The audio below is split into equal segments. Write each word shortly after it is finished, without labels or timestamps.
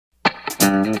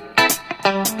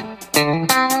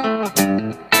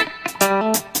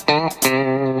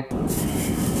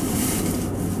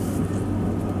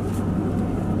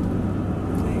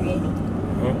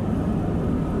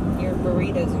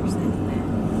Burritos are sitting there.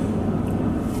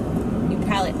 You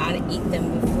probably ought to eat them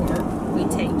before we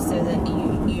tape so that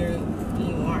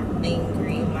you aren't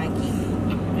angry, Mikey.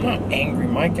 I'm not angry,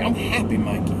 Mikey. I'm happy,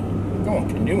 Mikey. I'm going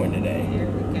canoeing today. Here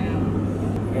we go.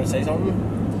 You gonna say something?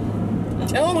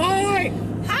 Tell them hi!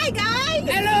 Hi, guys!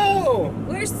 Hello!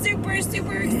 We're super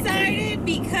excited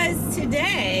because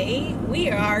today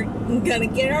we are gonna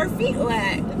get our feet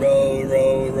wet. Row,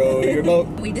 row, row your boat.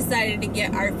 We decided to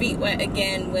get our feet wet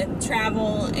again with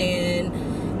travel and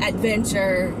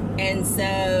adventure, and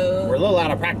so... We're a little out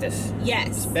of practice. Yes.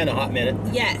 It's been a hot minute.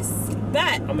 Yes,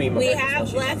 but we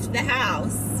have left the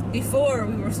house before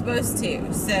we were supposed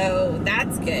to, so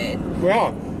that's good.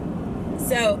 Yeah.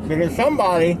 So... Because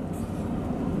somebody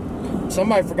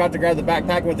forgot to grab the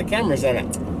backpack with the cameras in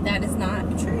it. That is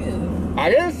not true. I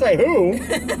didn't say who.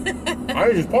 I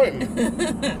was just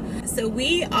pointing. So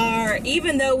we are,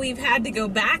 even though we've had to go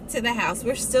back to the house,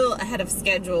 we're still ahead of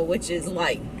schedule, which is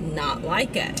like not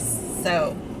like us.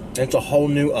 So it's a whole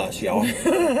new us, y'all.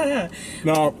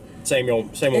 No, same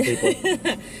old people.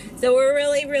 So we're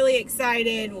really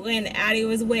excited. When Addie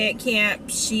was away at camp,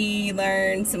 she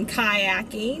learned some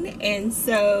kayaking, and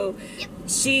so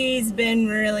she's been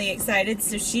really excited.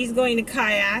 So she's going to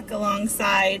kayak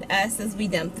alongside us as we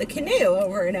dump the canoe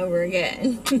over and over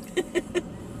again.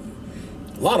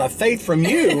 A lot of faith from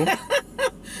you.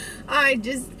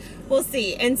 We'll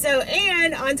see. And so,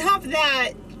 and on top of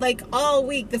that, like all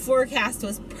week, the forecast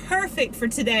was perfect for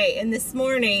today. And this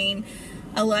morning,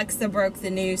 Alexa broke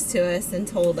the news to us and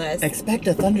told us, expect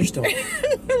a thunderstorm.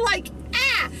 We're like,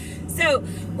 ah! So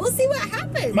we'll see what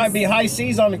happens. Might be high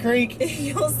seas on the creek.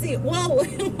 You'll see. Well,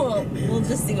 we'll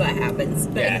just see what happens.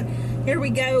 But yeah. Here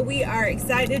we go. We are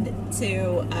excited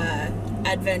to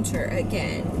adventure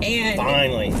again. And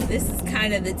finally, this is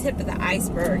kind of the tip of the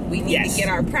iceberg. We need to get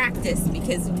our practice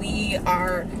because we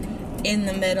are in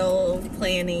the middle of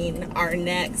planning our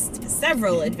next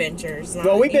several adventures.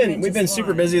 Well, we've been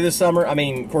super busy this summer. I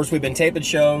mean, of course, we've been taping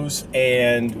shows,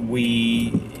 and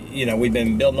we've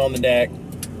been building on the deck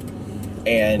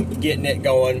and getting it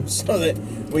going so that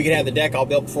we can have the deck all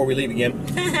built before we leave again.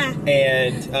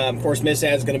 And of course, Miss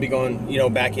Ann's going to be going,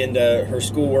 back into her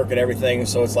schoolwork and everything.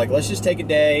 So it's like, let's just take a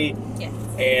day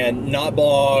and not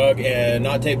blog and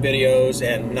not tape videos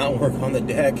and not work on the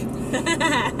deck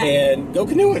and go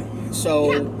canoeing.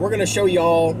 So we're going to show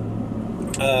y'all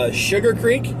Sugar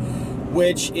Creek,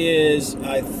 which is,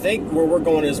 I think, where we're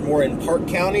going is more in Park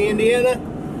County, Indiana.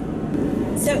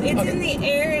 So it's in the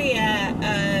area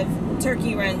of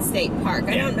Turkey Run State Park.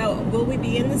 I don't know. Will we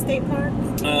be in the state park?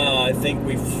 I think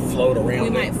we float around. We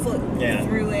might float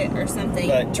through it or something.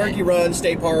 But Turkey Run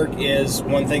State Park is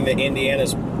one thing that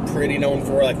Indiana's pretty known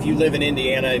for. Like, if you live in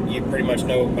Indiana, you pretty much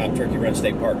know about Turkey Run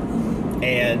State Park.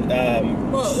 And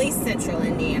well, at least central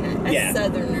Indiana. Us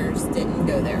Southerners didn't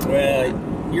go there. Well,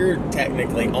 you're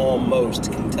technically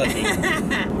almost Kentucky.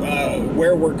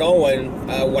 Where we're going,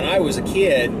 when I was a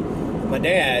kid, my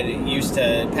dad used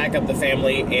to pack up the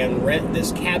family and rent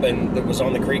this cabin that was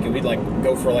on the creek, and we'd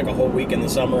go for a whole week in the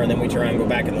summer, and then we'd try and go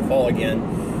back in the fall again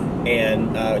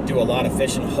and do a lot of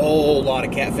fishing, a whole lot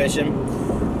of catfishing,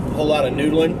 a whole lot of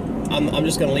noodling. I'm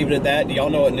just going to leave it at that. Do y'all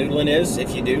know what noodling is?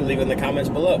 If you do, leave it in the comments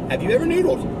below. Have you ever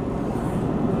noodled?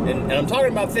 And I'm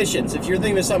talking about fishing. So if you're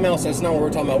thinking of something else, that's not what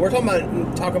we're talking about. We're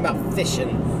talking about fishing,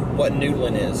 what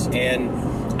noodling is. And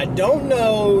I don't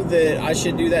know that I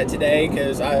should do that today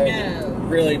because I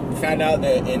really found out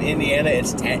that in Indiana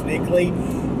it's technically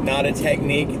not a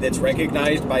technique that's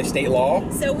recognized by state law.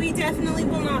 So we definitely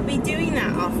will not be doing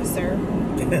that, officer.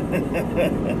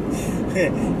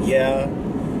 Yeah.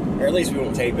 Or at least we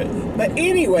won't tape it. But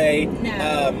anyway,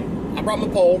 I brought my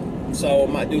pole, so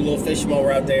I might do a little fishing while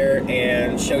we're out there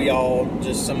and show y'all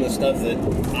just some of the stuff that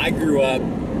I grew up,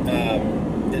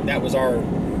 that was our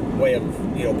way of,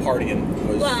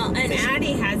 partying. Well, and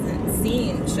Addie hasn't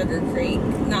seen Sugar Creek,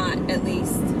 not at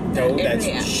least. No,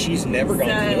 she's never gone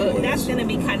to So that's going to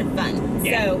be kind of fun.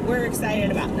 Yeah. So we're excited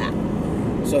about that.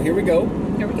 So here we go.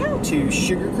 Here we go. To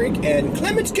Sugar Creek and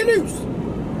Clement's Canoes.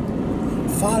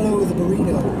 Follow the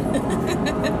burrito.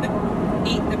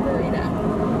 Eat the burrito.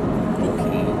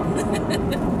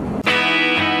 Okay.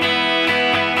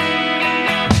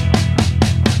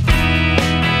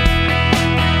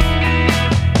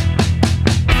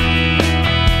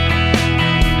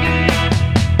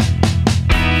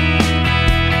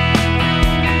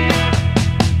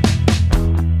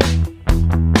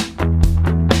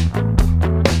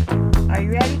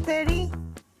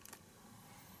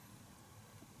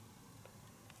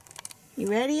 You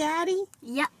ready, Addie?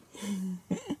 Yep.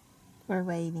 We're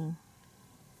waiting.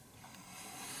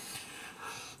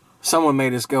 Someone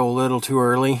made us go a little too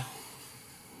early.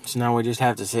 So now we just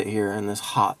have to sit here in this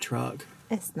hot truck.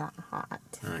 It's not hot.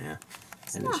 Oh yeah.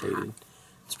 And it's shaded.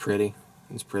 It's pretty.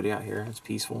 It's pretty out here. It's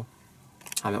peaceful.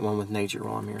 I'm at one with nature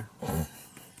while I'm here.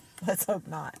 Let's hope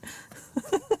not.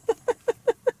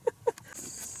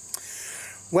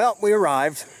 Well, we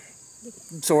arrived.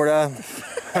 Sorta.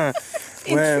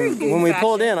 When we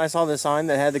pulled in, I saw the sign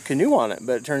that had the canoe on it,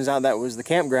 but it turns out that was the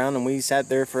campground, and we sat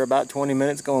there for about 20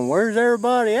 minutes going, where's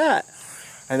everybody at?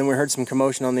 And then we heard some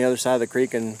commotion on the other side of the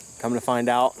creek, and come to find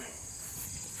out,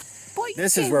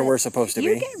 this is where we're supposed to be.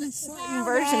 You gave a certain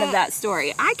version of that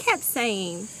story. I kept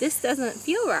saying, this doesn't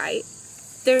feel right.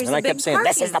 And I kept saying,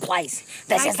 this is the place.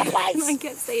 This is the place. I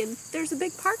kept saying, there's a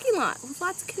big parking lot with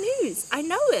lots of canoes. I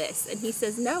know this. And he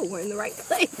says, no, we're in the right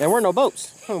place. There were no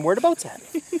boats. Where are the boats at?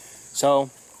 So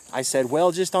I said,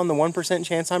 well, just on the 1%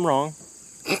 chance I'm wrong.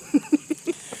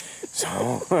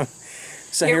 So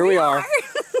here we are.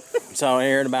 So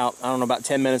here in about, I don't know, about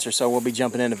 10 minutes or so, we'll be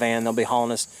jumping in a van. They'll be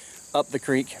hauling us up the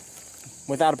creek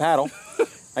without a paddle.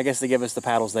 I guess they give us the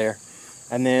paddles there.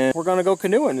 And then we're going to go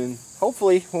canoeing, and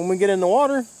hopefully when we get in the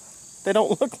water, they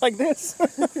don't look like this.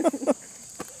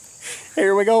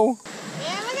 Here we go. Here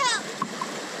we go.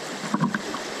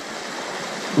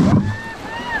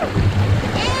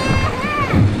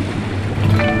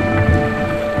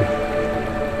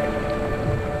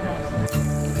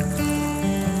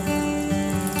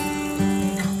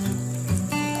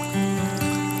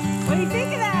 What do you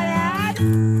think of that, Ad?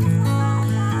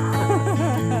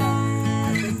 I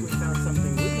think we found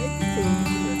something we make the team.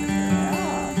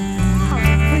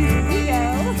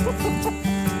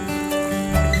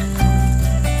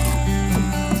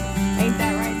 Ain't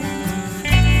that right, Daddy?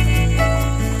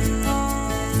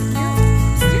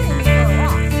 You're steering me for a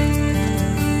walk.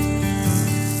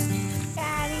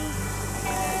 Daddy.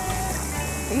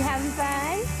 Are you having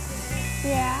fun?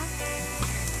 Yeah.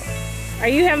 Are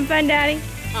you having fun, Daddy?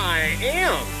 I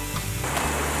am.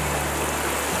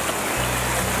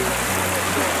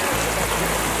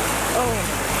 Oh.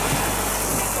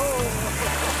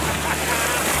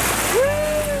 Woo!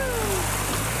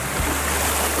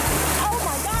 Oh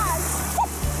my gosh!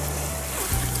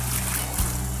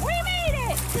 We made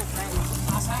it!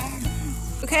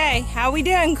 Okay, how we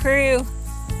doing, crew?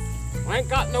 I ain't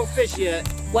got no fish yet.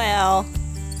 Well,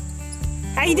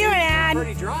 how you doing, Ad?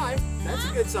 Pretty dry. That's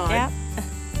a good sign. Yep.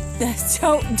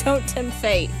 Don't tempt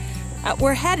fate.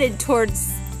 We're headed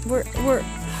towards. We're.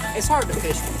 It's hard to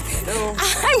fish. No.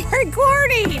 I'm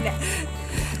recording.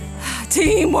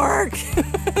 Teamwork.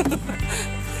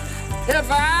 Hip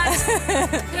fives.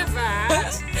 Hip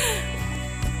fives.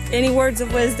 Any words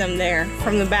of wisdom there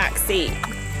from the back seat?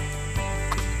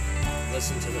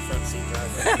 Listen to the front seat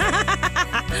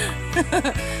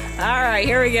driver. All right,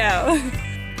 here we go.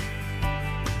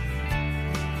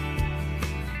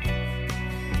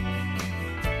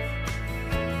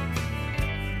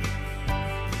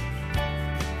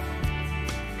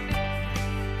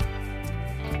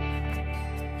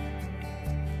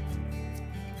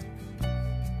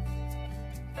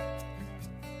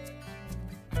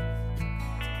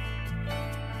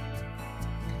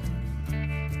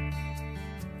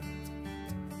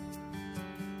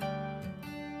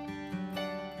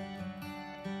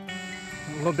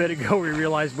 A little bit ago we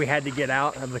realized we had to get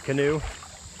out of the canoe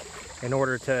in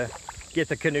order to get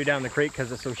the canoe down the creek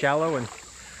because it's so shallow, and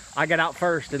I got out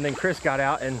first and then Cris got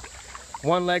out, and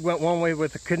one leg went one way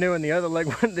with the canoe and the other leg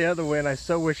went the other way, and I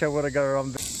so wish I would have got her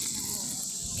on.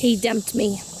 He dumped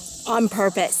me on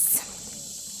purpose.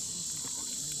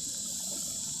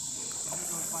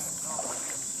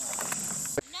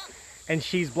 And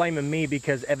she's blaming me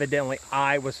because evidently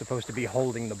I was supposed to be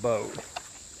holding the boat.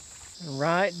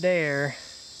 Right there,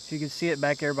 if you can see it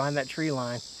back there behind that tree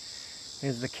line,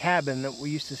 is the cabin that we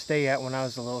used to stay at when I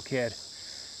was a little kid.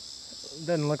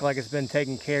 Doesn't look like it's been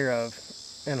taken care of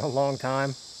in a long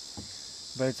time,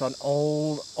 but it's an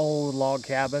old log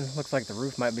cabin. Looks like the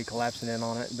roof might be collapsing in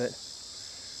on it, but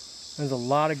there's a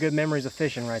lot of good memories of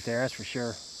fishing right there, that's for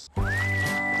sure.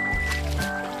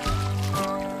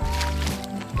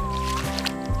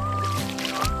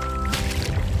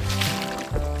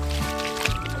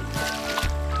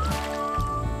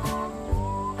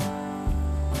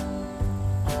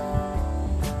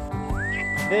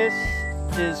 This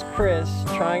is Cris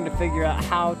trying to figure out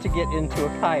how to get into a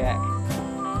kayak.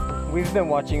 We've been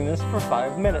watching this for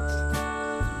 5 minutes.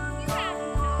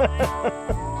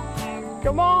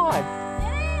 Come on!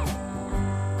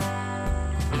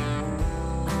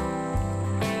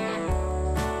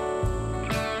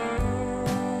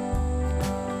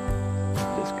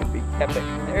 Epic.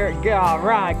 There we go. All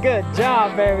right, good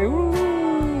job, baby. Woo.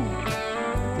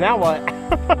 Now what?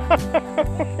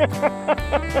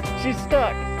 She's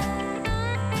stuck.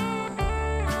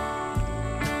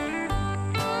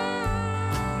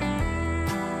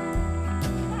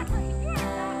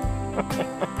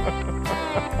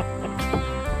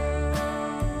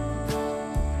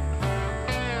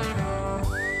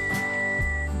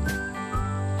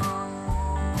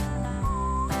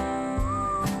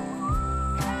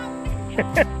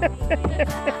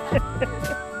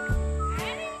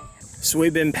 So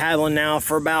we've been paddling now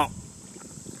for about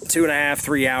 2.5,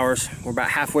 3 hours. We're about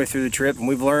halfway through the trip, and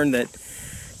we've learned that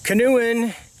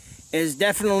canoeing is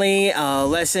definitely a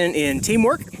lesson in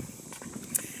teamwork.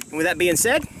 And with that being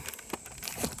said,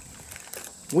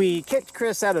 we kicked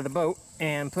Cris out of the boat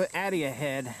and put Addie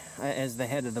ahead as the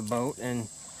head of the boat, and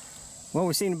well,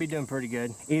 we seem to be doing pretty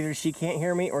good. Either she can't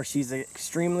hear me or she's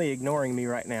extremely ignoring me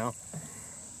right now.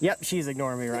 Yep, she's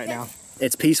ignoring me right now.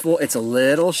 It's peaceful. It's a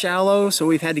little shallow, so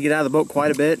we've had to get out of the boat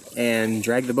quite a bit and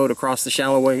drag the boat across the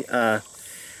shallow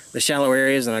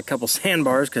areas and a couple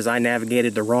sandbars because I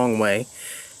navigated the wrong way.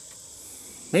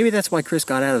 Maybe that's why Cris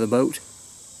got out of the boat.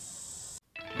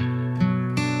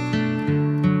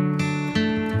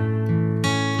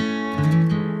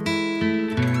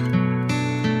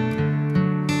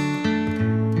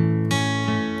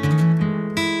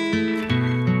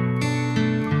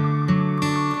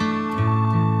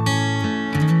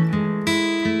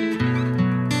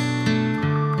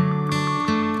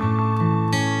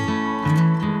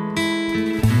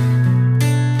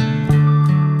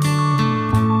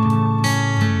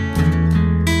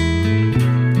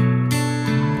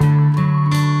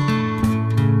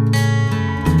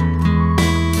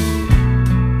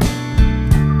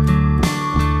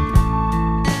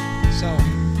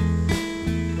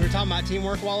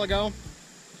 Teamwork a while ago,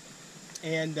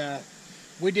 and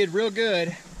we did real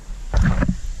good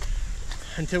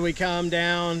until we come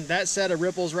down that set of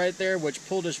ripples right there, which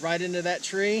pulled us right into that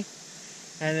tree,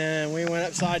 and then we went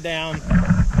upside down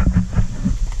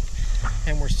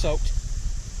and we're soaked.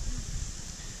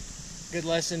 Good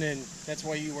lesson, and that's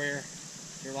why you wear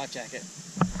your life jacket,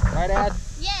 right, Ad?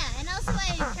 Yeah, and also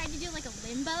I tried to do like a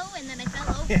limbo and then I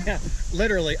fell over. Yeah,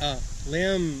 literally a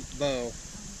limbo.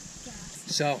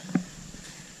 So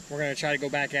we're going to try to go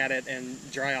back at it and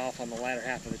dry off on the latter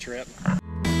half of the trip.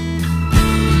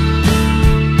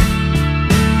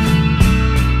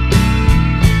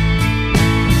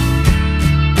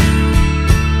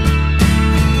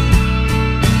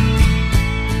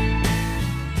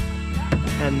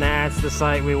 And that's the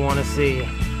sight we want to see.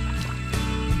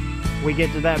 We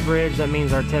get to that bridge, that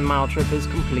means our 10-mile trip is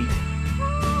complete.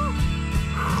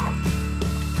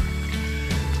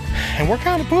 And we're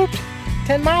kind of pooped.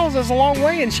 10 miles is a long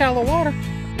way in shallow water.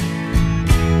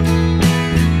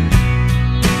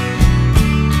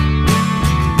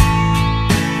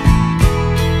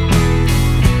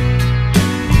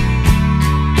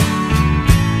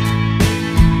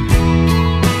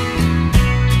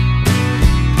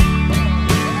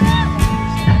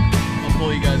 I'll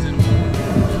pull you guys in.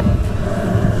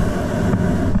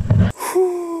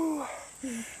 Whew.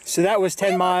 So that was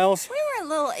 10 miles. We were a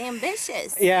little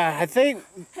ambitious. Yeah, I think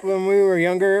when we were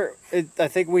younger, I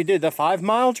think we did the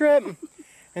 5-mile trip.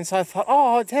 And so I thought,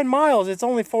 oh, 10 miles, it's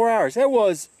only 4 hours. It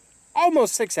was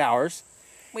almost 6 hours.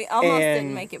 We almost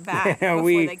didn't make it back before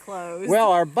they closed.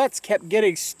 Well, our butts kept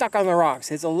getting stuck on the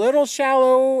rocks. It's a little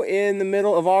shallow in the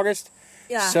middle of August.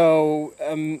 Yeah. So,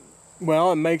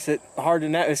 well, it makes it hard to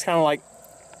net. It's kind of like,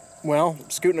 well,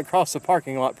 scooting across the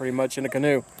parking lot pretty much in a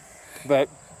canoe. But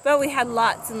we had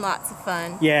lots and lots of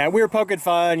fun. yeah, we were poking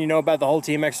fun, you know, about the whole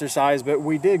team exercise, but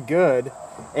we did good.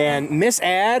 And Miss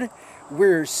Ad,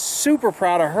 we're super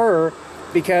proud of her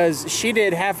because she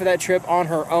did half of that trip on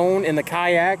her own in the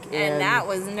kayak. And that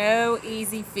was no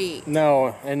easy feat.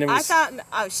 No, and it was... I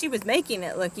thought she was making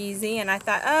it look easy, and I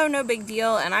thought, oh, no big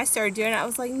deal. And I started doing it. I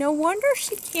was like, no wonder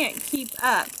she can't keep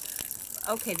up.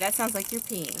 Okay, that sounds like you're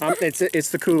peeing. It's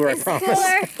the cooler, I promise.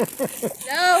 Cooler.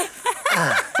 No.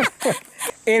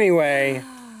 Anyway.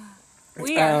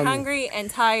 We are hungry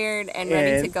and tired and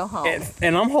ready to go home.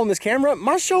 And I'm holding this camera.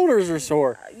 My shoulders are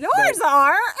sore. Yours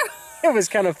are. It was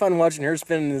kind of fun watching her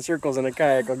spinning in circles in a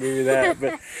kayak, I'll give you that.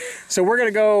 But so we're going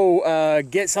to go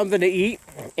get something to eat.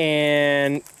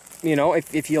 And, you know,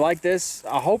 if you like this,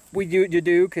 I hope you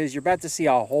do, because you're about to see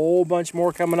a whole bunch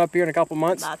more coming up here in a couple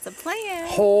months. Lots of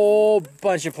plans. Whole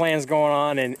bunch of plans going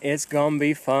on, and it's going to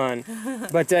be fun.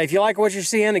 But if you like what you're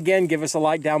seeing, again, give us a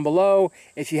like down below.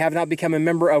 If you have not become a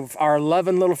member of our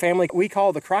loving little family we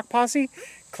call the Crock Posse,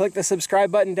 click the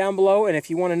subscribe button down below, and if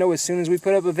you want to know as soon as we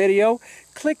put up a video,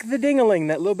 click the ding-a-ling,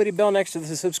 that little bitty bell next to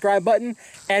the subscribe button,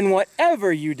 and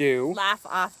whatever you do, laugh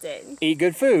often, eat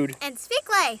good food, And speak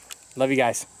life. love you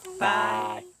guys.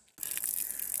 Bye.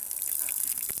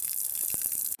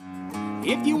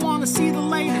 If you want to see the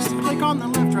latest, click on the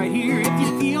left right here. If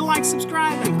you feel like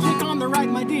subscribing, click on the right,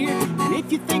 my dear. And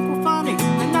if you think we're funny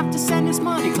enough to send us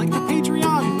money, click the